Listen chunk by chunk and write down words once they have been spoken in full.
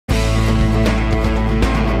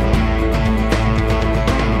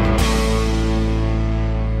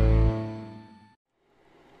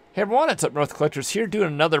Hey everyone, it's Up North Collectors here doing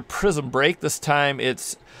another Prizm break. This time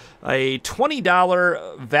it's a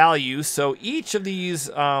 $20 value. So each of these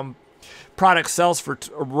products sells for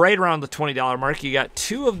right around the $20 mark. You got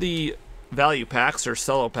two of the value packs or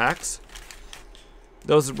Cello Packs.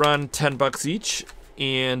 Those run 10 bucks each.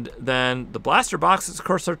 And then the blaster boxes, of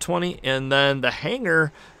course, are 20. And then the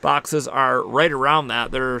hanger boxes are right around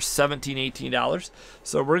that. They're $17, $18.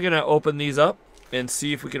 So we're going to open these up and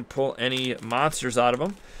see if we can pull any monsters out of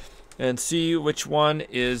them and see which one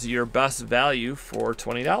is your best value for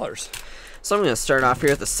 $20. So I'm going to start off here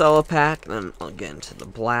with the Cello Pack, and then I'll get into the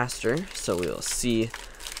blaster. So we'll see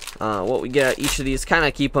what we get. Each of these, kind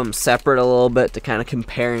of keep them separate a little bit to kind of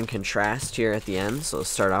compare and contrast here at the end. So we'll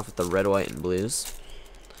start off with the red, white, and blues.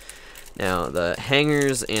 Now, the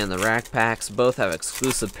hangers and the rack packs both have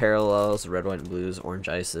exclusive parallels, red, white, and blues, orange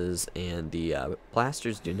ices, and the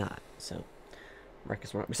blasters do not. So,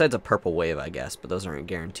 Marcus, besides a purple wave, I guess, but those aren't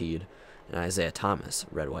guaranteed. And Isaiah Thomas,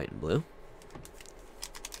 red, white, and blue.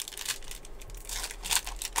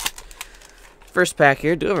 First pack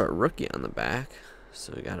here, do have a rookie on the back.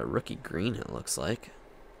 So we got a rookie green, it looks like.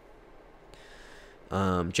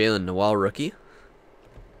 Jalen Noel rookie.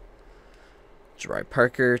 Jabari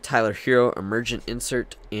Parker, Tyler Hero, emergent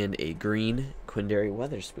insert, and a green Quindary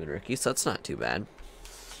Weatherspoon rookie, so that's not too bad.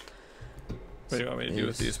 What do you want me to do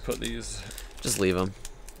with these? Put these... Just leave them.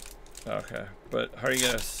 Okay, but how are you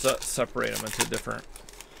going to separate them into different...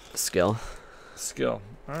 Skill.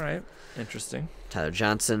 All right, interesting. Tyler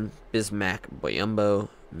Johnson, Bismack Boyumbo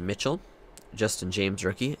Mitchell, Justin James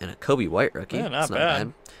rookie, and a Kobe White rookie. Yeah, not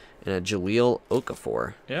bad. And a Jaleel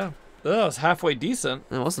Okafor. Yeah. That was halfway decent.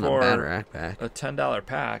 That wasn't a bad rack pack. A $10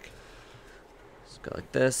 pack. Let's go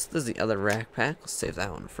like this. This is the other rack pack. Let's save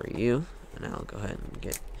that one for you. And I'll go ahead and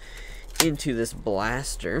get into this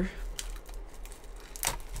blaster.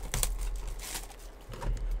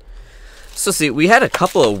 So see, we had a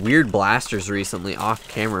couple of weird blasters recently off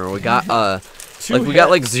camera. We got we got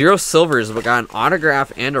like 0 silvers, but got an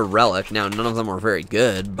autograph and a relic. Now none of them were very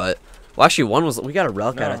good, but well, actually, we got a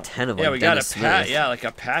relic out of 10 of them. Yeah, we got a patch. Yeah, like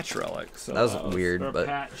a patch relic. So that was weird,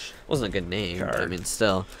 but wasn't a good name. But, I mean,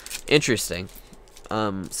 still interesting.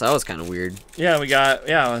 So that was kind of weird. Yeah,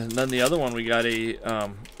 and then the other one we got a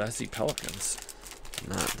that's the Pelicans.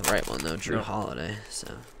 Not the right one though, Drew Holiday.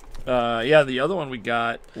 So. Yeah, the other one we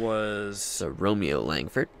got was so Romeo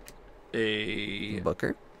Langford, a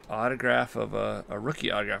Booker autograph of a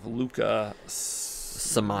rookie autograph, Luka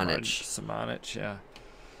Samanic, yeah.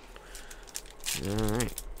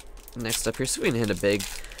 Alright. Next up here, so we can hit a big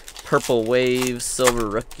purple wave, silver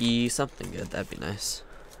rookie, something good. That'd be nice.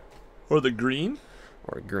 Or the green?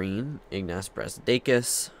 Or green. Ignas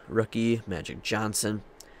Brazdeikis, rookie, Magic Johnson,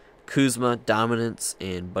 Kuzma, Dominance,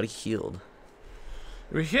 and Buddy Hield.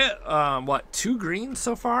 We hit, what, 2 greens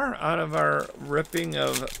so far out of our ripping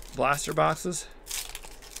of blaster boxes?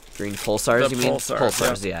 Green Pulsars, you mean?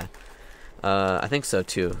 Pulsars, yeah. I think so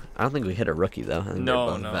too. I don't think we hit a rookie though. I think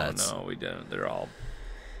no, we didn't. They're all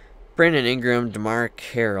Brandon Ingram, DeMar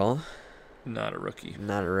Carroll. Not a rookie.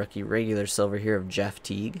 Not a rookie. Regular silver here of Jeff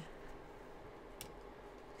Teague.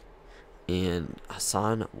 And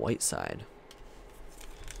Hassan Whiteside.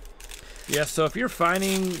 Yeah, so if you're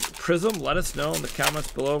finding Prizm, let us know in the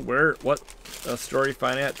comments below what store you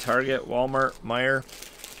find it at. Target, Walmart, Meijer.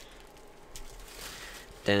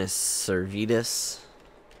 Dennis Servidis.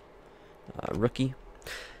 Rookie.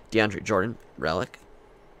 DeAndre Jordan, relic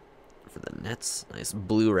for the Nets. Nice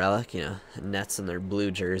blue relic. You know, Nets and their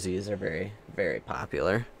blue jerseys are very, very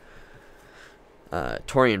popular.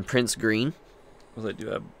 Torian Prince green. Well,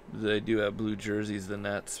 they do have blue jerseys, the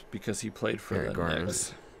Nets, because he played for Eric the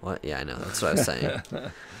Knicks. What? Yeah, I know. That's what I was saying.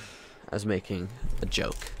 I was making a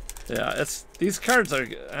joke. Yeah, these cards are.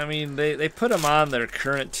 I mean, they put them on their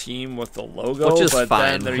current team with the logo, which is but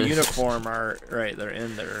fine. Then their uniform are right. They're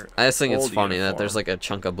in their. I just think it's funny uniform. that there's like a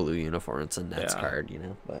chunk of blue uniform. It's a Nets card, you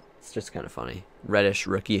know. But it's just kind of funny. Reddish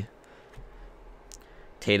rookie.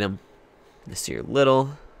 Tatum, Nasir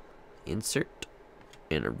Little, insert,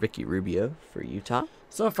 and a Ricky Rubio for Utah.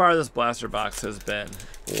 So far, this blaster box has been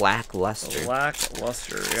lackluster.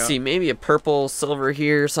 Yeah. See, maybe a purple silver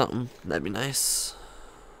here or something. That'd be nice.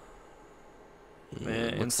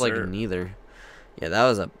 Yeah, looks like neither. Yeah, that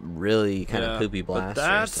was a really kind of poopy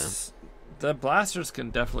blaster. The blasters can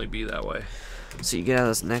definitely be that way. So you get out of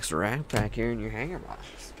this next rack pack here in your hanger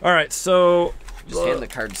box. All right, so just hand the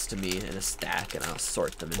cards to me in a stack, and I'll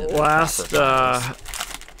sort them into last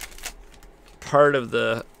part of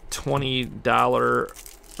the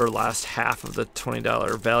 $20 or last half of the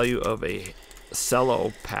 $20 value of a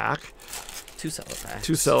Cello pack. 2 Cello Packs.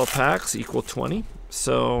 2 Cello Packs equal 20.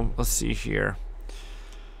 So let's see here.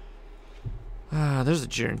 There's a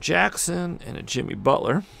Jaren Jackson and a Jimmy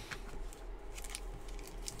Butler.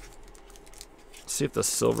 Let's see if the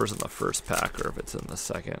silver's in the first pack or if it's in the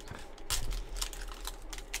second.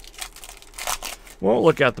 Won't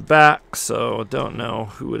look at the back, so don't know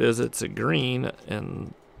who it is. It's a green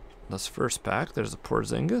in this first pack. There's a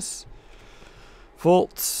Porzingis,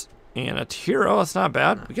 Fultz, and a Hero. That's not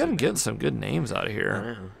bad. We got him getting some good names out of here. I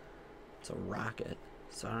know. It's a Rocket.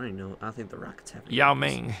 So I don't even know. I don't think the Rockets have any. Yao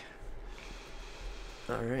Ming.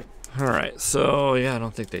 All right. All right. So, yeah, I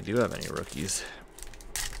don't think they do have any rookies.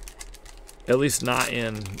 At least not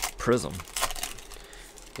in Prizm.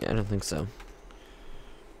 Yeah, I don't think so.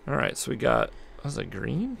 All right. So we got, was it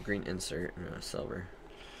green? Green insert and a silver.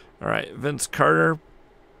 All right. Vince Carter,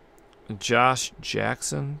 Josh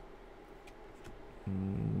Jackson,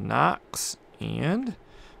 Knox, and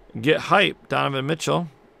get hype, Donovan Mitchell.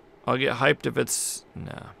 I'll get hyped if it's,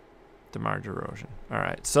 DeMar DeRozan. All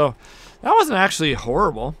right, so that wasn't actually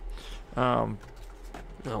horrible. No,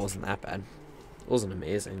 it wasn't that bad. It wasn't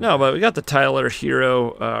amazing. No, but we got the Tyler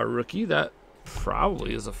Hero rookie. That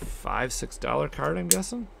probably is a $5-6 card, I'm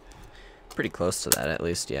guessing. Pretty close to that, at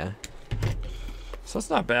least, yeah. So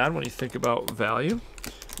that's not bad when you think about value.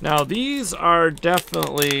 Now, these are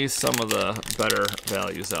definitely some of the better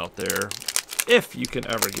values out there, if you can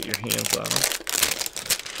ever get your hands on them.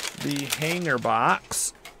 The hanger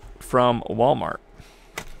box from Walmart.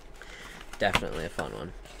 Definitely a fun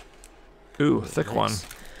one. Ooh, thick nice. one.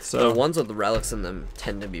 So the ones with the relics in them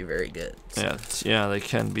tend to be very good. So. Yeah, they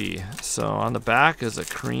can be. So on the back is a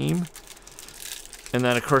cream. And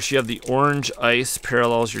then, of course, you have the orange ice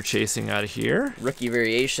parallels you're chasing out of here. Rookie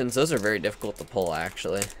variations, those are very difficult to pull,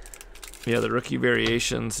 actually. Yeah, the rookie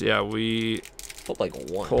variations, yeah, we pulled like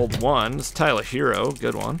one. Pulled one. It's Tyler Hero,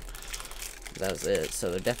 good one. That was it, so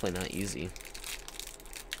they're definitely not easy.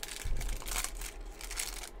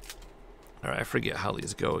 All right, I forget how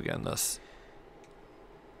these go again. This.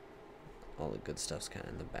 All the good stuff's kind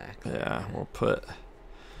of in the back. Yeah, we'll put.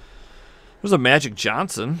 There's a Magic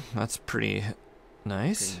Johnson. That's pretty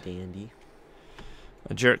nice. Pretty dandy.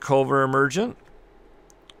 A Jarrett Culver Emergent.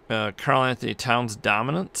 Karl Anthony Towns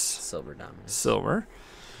Dominance. Silver Dominance. Silver.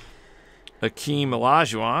 Akeem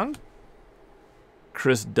Olajuwon.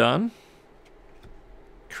 Chris Dunn.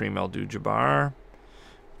 Kareem Abdul-Jabbar.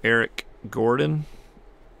 Eric Gordon.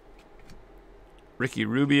 Ricky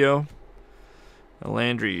Rubio.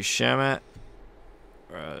 Landry Shamet.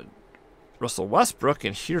 Russell Westbrook.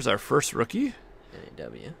 And here's our first rookie.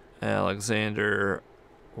 NAW. Alexander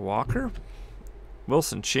Walker.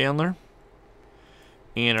 Wilson Chandler.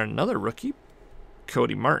 And another rookie,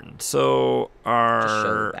 Cody Martin. So our... Just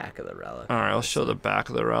show the back of the relic. All right, I'll show the back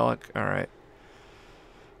of the relic. All right.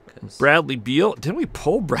 Bradley Beal. Didn't we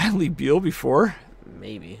pull Bradley Beal before?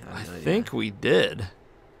 Maybe. I think we did.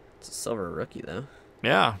 It's a silver rookie, though.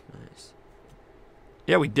 Yeah. Nice.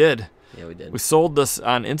 Yeah, we did. Yeah, we did. We sold this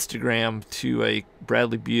on Instagram to a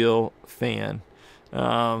Bradley Beal fan.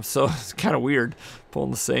 So it's kind of weird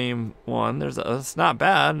pulling the same one. It's not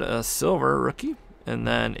bad. A silver rookie. And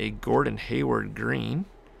then a Gordon Hayward green.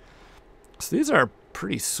 So these are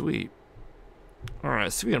pretty sweet. All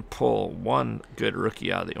right, so we can pull one good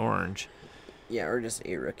rookie out of the orange. Yeah, or just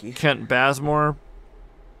a rookie. Kent Bazemore.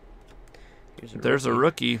 There's a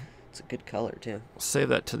rookie. It's a good color, too. We'll save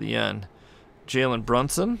that to the end. Jalen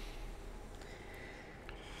Brunson.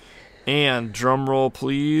 And drum roll,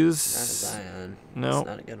 please. Not a Zion. No. It's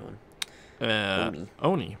not a good one.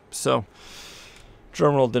 Oni. So...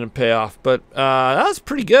 drum roll didn't pay off, but that was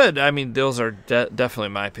pretty good. I mean, those are definitely,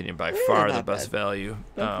 in my opinion, by far the best value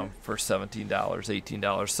for $17,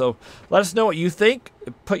 $18. So let us know what you think.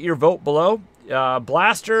 Put your vote below.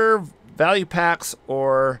 Blaster, value packs,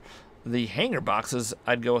 or the hanger boxes.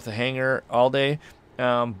 I'd go with the hanger all day,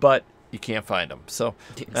 but you can't find them. So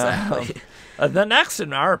exactly. The next,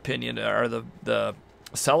 in our opinion, are the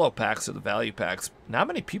cello packs or the value packs. Not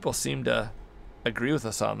many people seem to agree with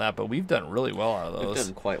us on that, but we've done really well out of those. We've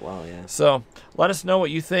done quite well, yeah. So let us know what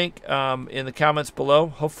you think in the comments below.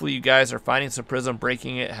 Hopefully you guys are finding some Prizm,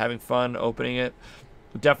 breaking it, having fun, opening it.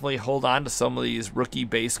 Definitely hold on to some of these rookie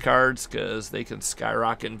base cards because they can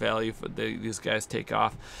skyrocket in value if these guys take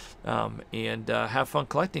off. And have fun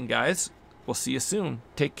collecting, guys. We'll see you soon.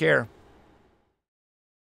 Take care.